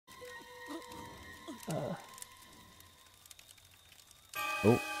Oh.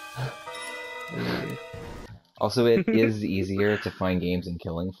 Also, it is easier to find games in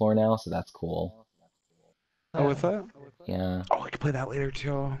Killing Floor now, so that's cool. Oh, what's that? Yeah. Oh, I can play that later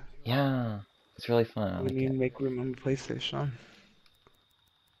too. Yeah. It's really fun. I We like need it. to make room on the PlayStation.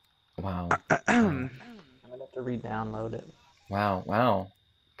 Wow. I'm gonna have to re-download it. Wow. Wow.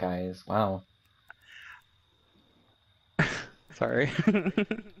 Guys, wow. Sorry.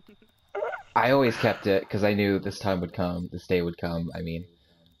 I always kept it because I knew this time would come, this day would come. I mean,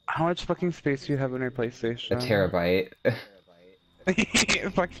 How much fucking space do you have on your a PlayStation? terabyte.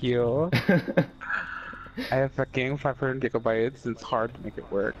 Fuck you. I have fucking 500 gigabytes. It's hard to make it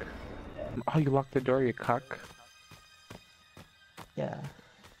work. Oh, you locked the door, you cuck. Yeah.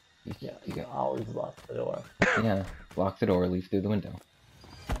 You I got, always lock the door. yeah, lock the door, leave through the window.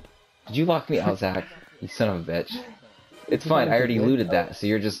 Did you lock me out, Zach? You son of a bitch. It's fine, I already looted that, so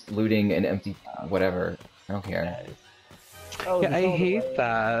you're just looting an empty whatever. I don't care. Oh, Yeah, I it's all the hate way.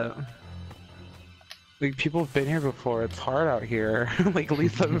 that. Like, people have been here before. It's hard out here. Like,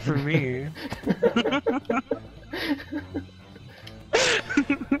 leave something for me.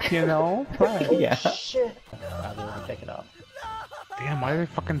 You know? But, Yeah. Shit! I didn't want to pick it up. damn, why are there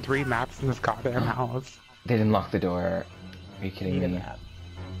fucking 3 maps in this goddamn house? They didn't lock the door. Are you kidding Need a me? map.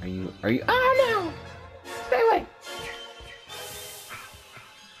 Are you? Oh no! Stay away!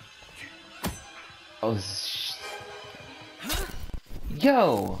 Oh,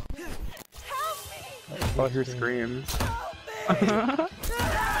 yo! Oh, your screams.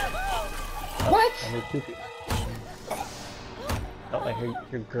 What? Only 2 people. Oh, I hear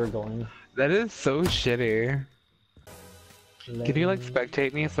you're gurgling. That is so shitty. Can you, like,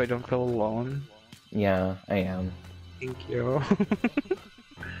 spectate me so I don't feel alone? Yeah, I am. Thank you.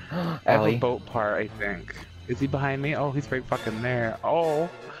 I have a Allie. boat part, I think. Is he behind me? Oh, he's right fucking there. Oh!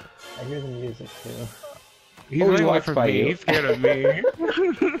 I hear the music too. He's Oh, he running away walks from by me. you. He's scared of me.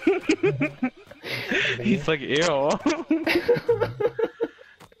 He's like, ew.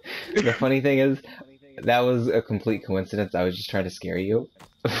 The funny thing is, that was a complete coincidence. I was just trying to scare you,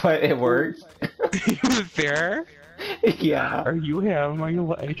 but it worked. He was there? Yeah. Are you him? Are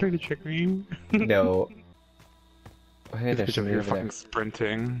you trying to trick me? No. Oh, hey, This there's bitch over somebody here over fucking there.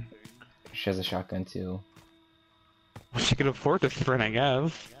 sprinting. She has a shotgun too. Well, she can afford to sprint, I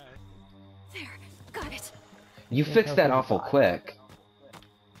guess. There, got it. You fixed that awful quick.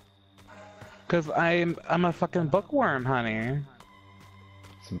 Cause I'm a fucking bookworm, honey.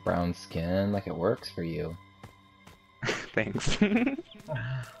 Some brown skin, like it works for you. Thanks. I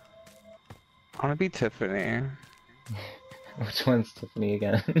wanna be Tiffany. Which one's Tiffany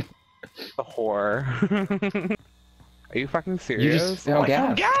again? The whore. Are you fucking serious? You just found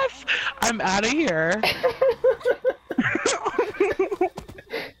gas. Yes! I'm out of here.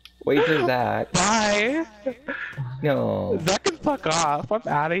 Wait for Zach. Bye. No. Zach can fuck off. I'm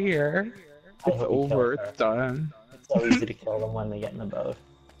out of here. I It's hope you kill over. her. It's done. It's so easy to kill them when they get in the boat.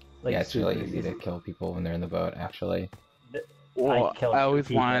 Like, Yeah, it's really super easy to kill people when they're in the boat, actually. Well, killed I always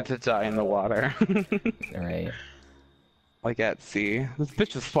 2 wanted people. to die in the water. Alright. Like at sea. This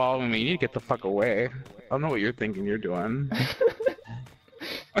bitch is following me. You need to get the fuck away. I don't know what you're thinking you're doing.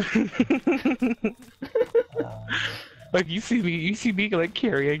 Like you see me like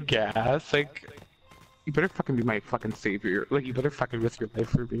carrying gas. Like you better fucking be my fucking savior. Like you better fucking risk your life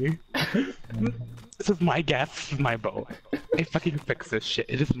for me. This is my gas. This is my boat. I fucking fix this shit.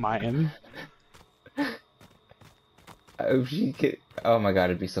 It is mine. If she could... Oh my god,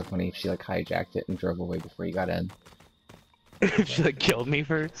 it'd be so funny if she like hijacked it and drove away before you got in. She like killed me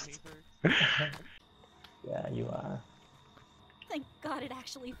first. Yeah, you are. Thank God it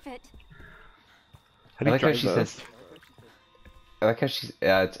actually fit. How I do you like how drive she this? says... I like how she's...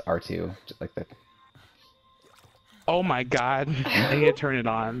 it's R2, just like that. Oh my god. I need to turn it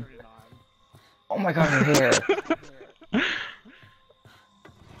on. Oh my god, her hair!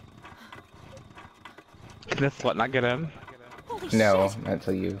 Can this slut not get in? Holy No, shit! not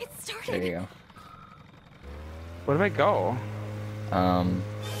until you... It There started. you Where do I go? go.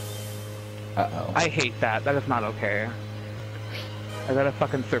 Uh-oh. I hate that. That is not okay. I gotta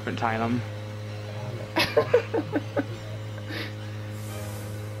fucking serpentine him.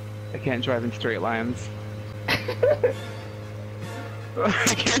 I can't drive in straight lines. I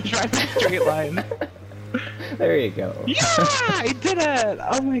can't drive in straight lines. There you go. Yeah! I did it!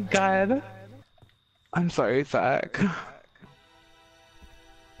 Oh my god. I'm sorry, Zach.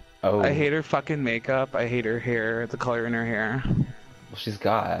 Oh. I hate her fucking makeup. I hate her hair, the color in her hair. Well, she's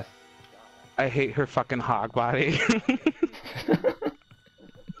goth. I hate her fucking hog body.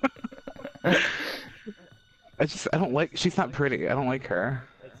 I don't like, she's not pretty. I don't like her.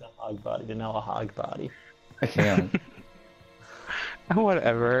 It's a hug hog body to know a hog body. I can.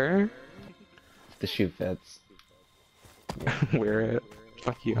 Whatever. The shoe fits. Wear it.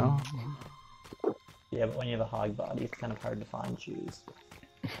 Fuck you. Yeah, but when you have a hog body, it's kind of hard to find shoes.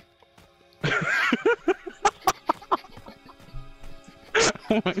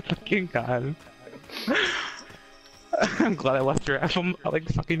 Oh my fucking god. I'm glad I left your ass like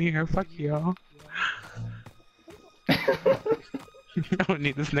fucking here. Fuck you. I don't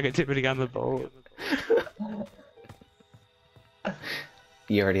need this negativity on the boat.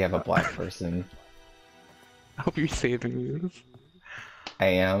 You already have a black person. I hope you're saving these. I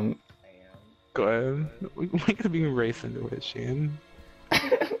am. Good. We could be race into it, Shane.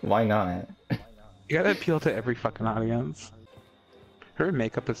 Why not? You gotta appeal to every fucking audience. Her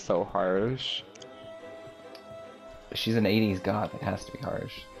makeup is so harsh. She's an 80s goth. It has to be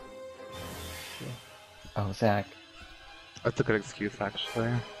harsh. Oh, Zach. That's a good excuse,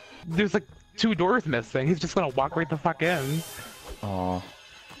 actually. There's like 2 doors missing. He's just gonna walk right the fuck in. Oh.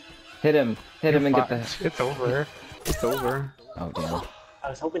 Hit him! Hit him and get the. It's over. It's over. Oh, damn. I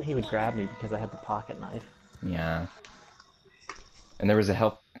was hoping he would grab me because I had the pocket knife. Yeah. And there was a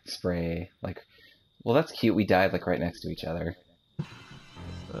health spray. Like, well, that's cute. We died like right next to each other.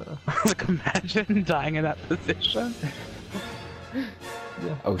 Like, imagine dying in that position.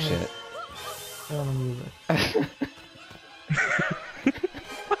 Yeah. Oh shit. I don't know music.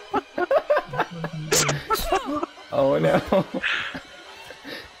 Oh no.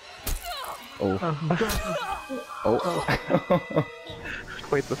 Oh. Oh.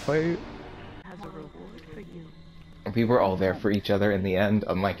 Quite the fight. Has a reward for you. We were all there for each other in the end,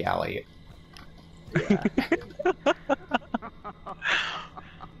 unlike Allie.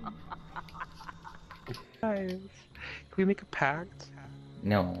 Guys, can we make a pact?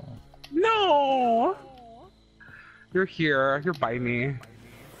 No. No! You're here. You're by me.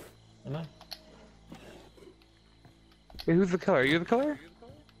 Am I? Wait, who's the killer? Are you the killer?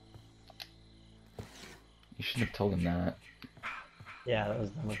 You should have told him that. Yeah, that was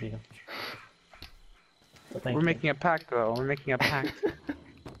done with you. But thank We're you. making a pact, though. We're making a pact.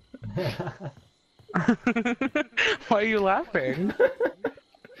 Why are you laughing?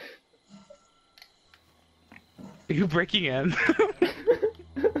 Are you breaking in?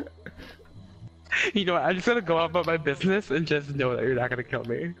 You know what? I'm just gonna go about my business and just know that you're not gonna kill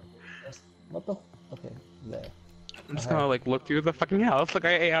me. What the? Okay, there. I'm just gonna like look through the fucking house like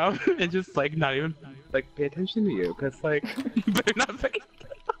I am and just like not even like pay attention to you because like you better not fucking.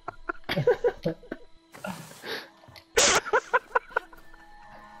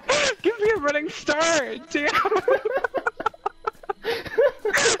 Give me a running start, damn.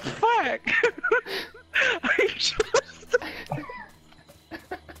 Fuck. I just...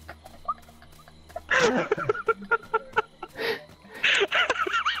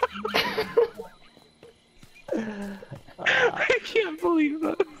 I can't believe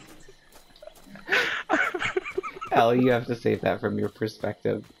this. Allie, you have to save that from your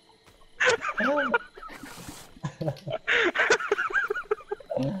perspective.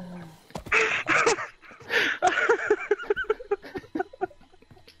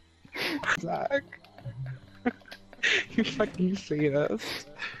 Zach. You fucking see us.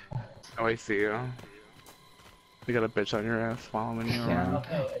 Oh, I see you. You got a bitch on your ass following you Yeah. around.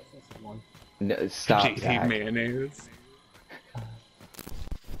 Okay, it's this one. No, stop, GT Zach. mayonnaise.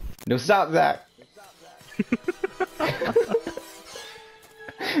 No, stop, Zach!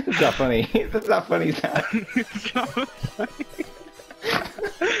 That's not funny. That's not funny, Zach. It's not funny.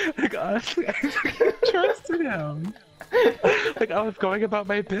 Like, honestly, I fucking trusted him. Like, I was going about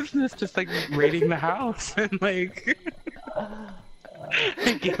my business, just like raiding the house, and like,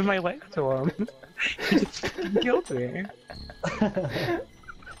 I gave my life to him. He just fucking killed me.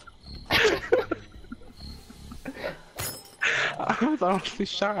 I was honestly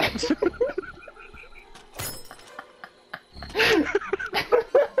shocked.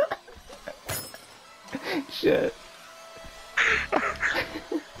 Shit.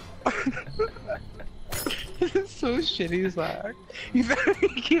 This is so shitty, Zach. He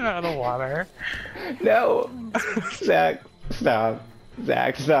came out of the water. No! Zach, stop.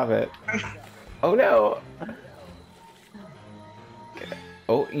 Zach, stop it. Oh no!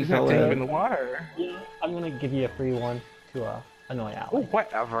 Oh, you He's fell not in in. the water. Yeah, I'm gonna give you a free one to annoy Oh, Allie.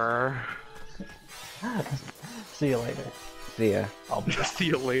 whatever. See you later. See ya. I'll be back. See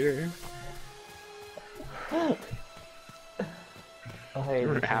you later. Oh, hey,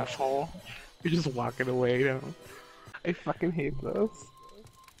 You're an asshole. You're just walking away, you know. I fucking hate this.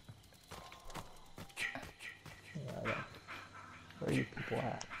 yeah, where are you people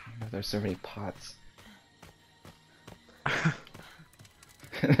at? There's so many pots.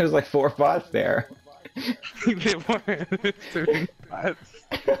 There's like 4 bots there. They weren't serving bots.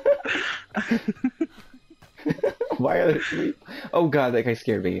 Why are there 3? Oh god, that guy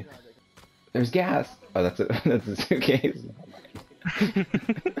scared me. There's gas. Oh, that's a suitcase.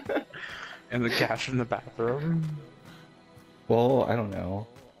 And the gas in the bathroom. Well, I don't know.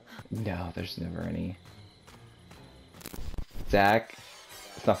 No, there's never any. Zach,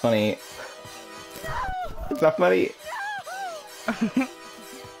 it's not funny. It's not funny.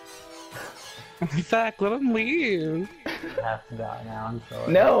 Zach, let him leave. You have to die now, I'm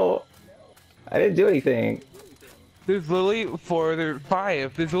sorry. No! I didn't do anything. There's literally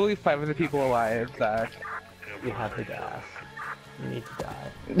 5. There's literally 5 other people alive, Zach. You have to gas. You need to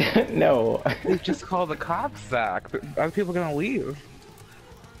die. No. They just called the cops, Zach. Other people are gonna leave.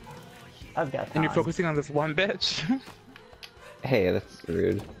 I've got time. And you're focusing on this one bitch. Hey, that's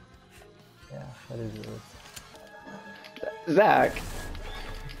rude. Yeah, that is rude. Zach!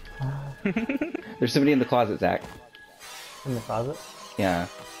 There's somebody in the closet, Zach. In the closet? Yeah.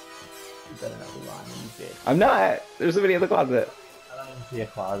 You better not be lying, you bitch. I'm not! There's somebody in the closet. I don't even see a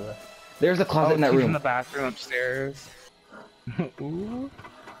closet. There's a closet in that he's room. in the bathroom upstairs. Ooh.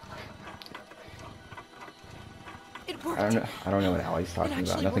 It worked. I don't know what Allie's talking about.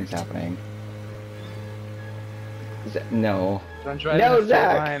 actually Nothing's worked. happening. No. Don't drive No, in a straight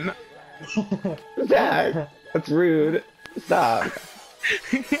Zach! line. Zach! That's rude. Stop.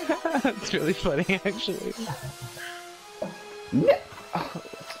 It's really funny, actually. No.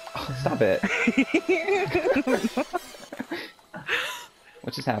 Oh, stop it.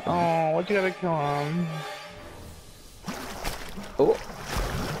 What just happened? Oh, what you gotta kill him? Oh.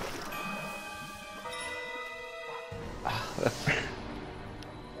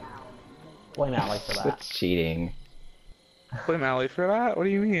 Blame Allie for that. That's cheating. Blame Allie for that? What do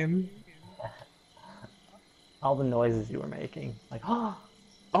you mean? All the noises you were making. Like, oh!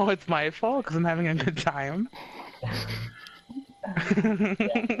 Oh, it's my fault because I'm having a good time.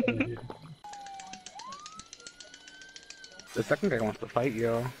 The second guy wants to fight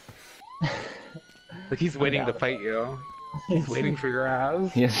you. Like he's waiting to fight you. He's waiting for your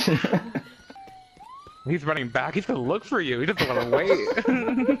ass. Yes. He's running back. He's gonna look for you. He doesn't want to wait.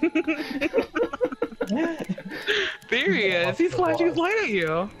 There he is. He's flashing his light at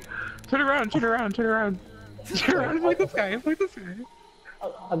you. Turn around. Turn around. Turn around. Turn around. Like this guy. Like this guy.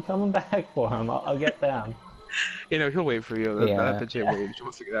 I'm coming back for him. I'll get them. You know, he'll wait for you. Yeah. At the gym range. He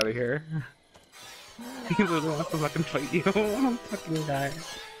wants to get out of here. He literally wants to fucking fight you. I'm fucking guy.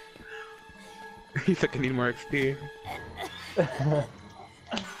 He's like, I need more XP.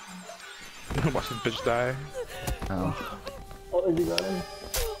 Watch this bitch die. Oh. Oh, is he running?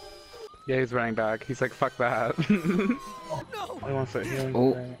 Yeah, he's running back. He's like, fuck that. He wants that healing.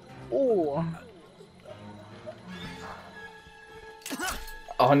 Oh. Oh.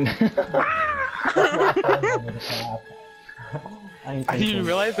 Oh no. I I didn't even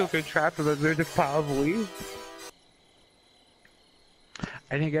realize it was a trap, but they're just piles of leaves.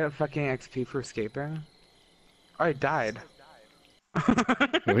 I didn't get a fucking XP for escaping. Oh, I died.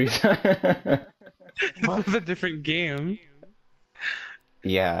 What are you saying? This was a different game.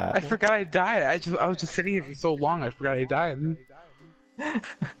 Yeah. I forgot I died. I was just sitting here for so long. I forgot I died.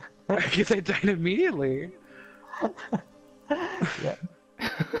 I guess I died immediately. Yeah.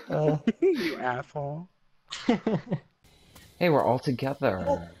 You asshole. Hey, we're all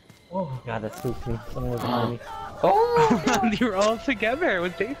together. Oh god, that spooked me. Someone was behind me. Oh! You were all together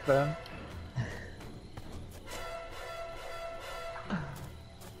with Jason.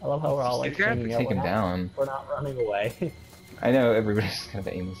 I love how we're all like Take him singing out. Take him We're not- down. We're not running away. I know everybody's kind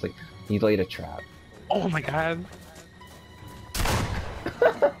of aimlessly. He laid a trap. Oh my god.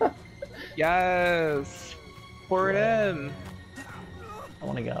 Yes. Pour it in. I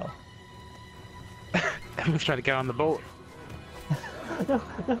want to go. Everyone's trying to get on the boat. No,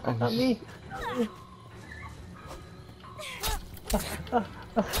 no, Oh, not me.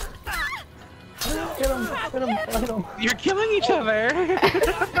 Get him, fight him. You're killing each other.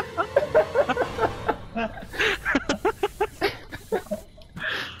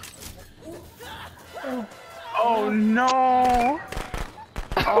 Oh no.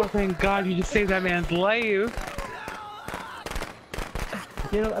 Oh thank god you just saved that man's life.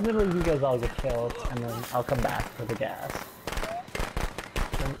 You know, I'm gonna leave you guys all get killed, and then I'll come back for the gas.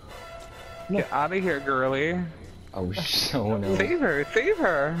 Get out of here, girly. Oh, so no. Save her, save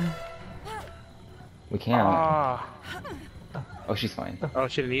her. We can't. Ah. Oh, she's fine. Oh,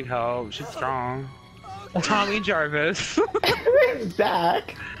 she didn't need help. She's strong. Tommy Jarvis.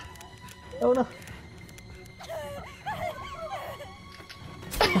 Zach! Oh no.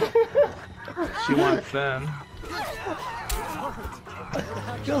 She wants them.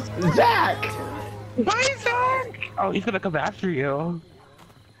 Zach! Bye, Zach! Oh, he's gonna come after you.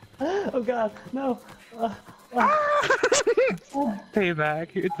 Oh god, no. Hey,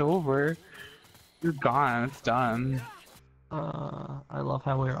 Zach, it's over. You're gone. It's done. I love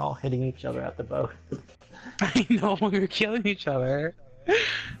how we're all hitting each other at the boat. I know, we're killing each other.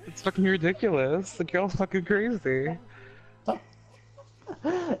 It's fucking ridiculous. The girl's fucking crazy.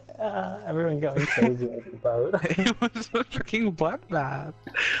 Everyone going crazy at the boat. It was a fucking bloodbath.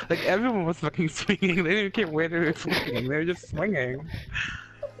 Like, everyone was fucking swinging. They didn't even care where they were swinging. They were just swinging.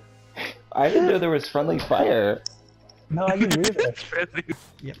 I didn't know there was friendly fire. No, I didn't either. He's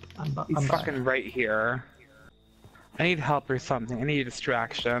Yep, I'm fucking right here. I need help or something. I need a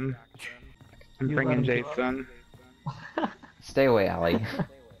distraction. I'm You bringing let him Jason. Stay away, Allie.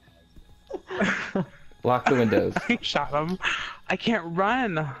 Lock the windows. I shot him. I can't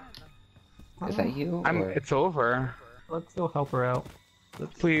run. Is that you? Or... It's over. Let's go help her out.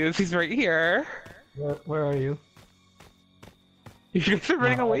 Please, he's right here. Where are you? You guys are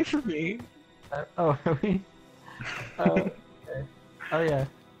running away from me. Oh, are we? Okay. Oh yeah.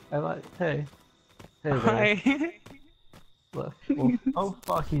 I like. Hey. Hey there. Hi. Look. Well, oh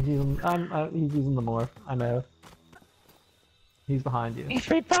fuck, he's using. He's using the morph. I know. He's behind you. He's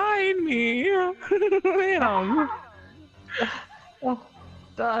right behind me. Hit him. Oh,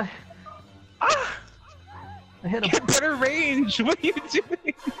 die. Ah, I hit him. get better range. What are you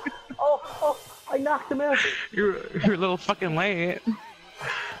doing? Oh, I knocked him out. You're a little fucking late.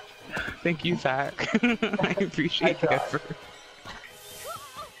 Thank you, Zach. I appreciate the effort.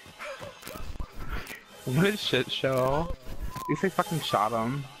 What a shit show. At least I fucking shot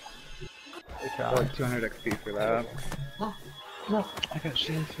him. Good I job. like 200 XP for that. No. I got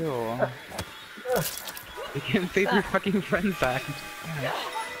Shane too. You can't save your fucking friend, Zach.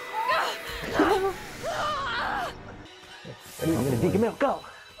 I'm gonna dig him out. Go.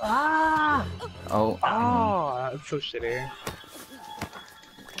 Ah! Oh, Oh, that's so shitty.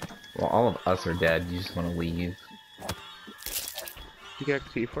 well, all of us are dead. You just want to leave. You get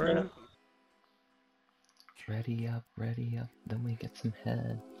XP for it? Ready up, then we get some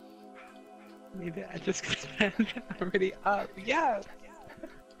head. Maybe I just got spend already up. Yes!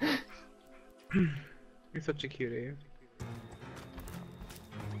 You're such a cutie.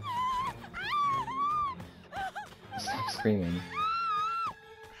 Stop screaming.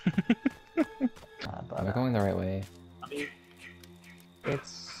 But, Am I going the right way?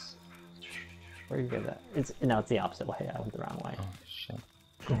 it's where you get that? It's no, it's the opposite way. I went the wrong way. Oh, shit.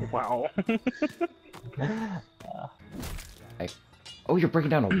 Wow. Oh, you're breaking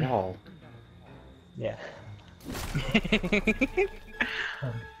down a wall. Yeah.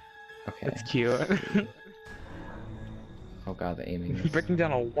 Okay. That's cute. Oh god, the aiming You're is... breaking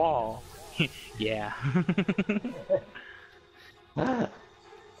down a wall. Yeah.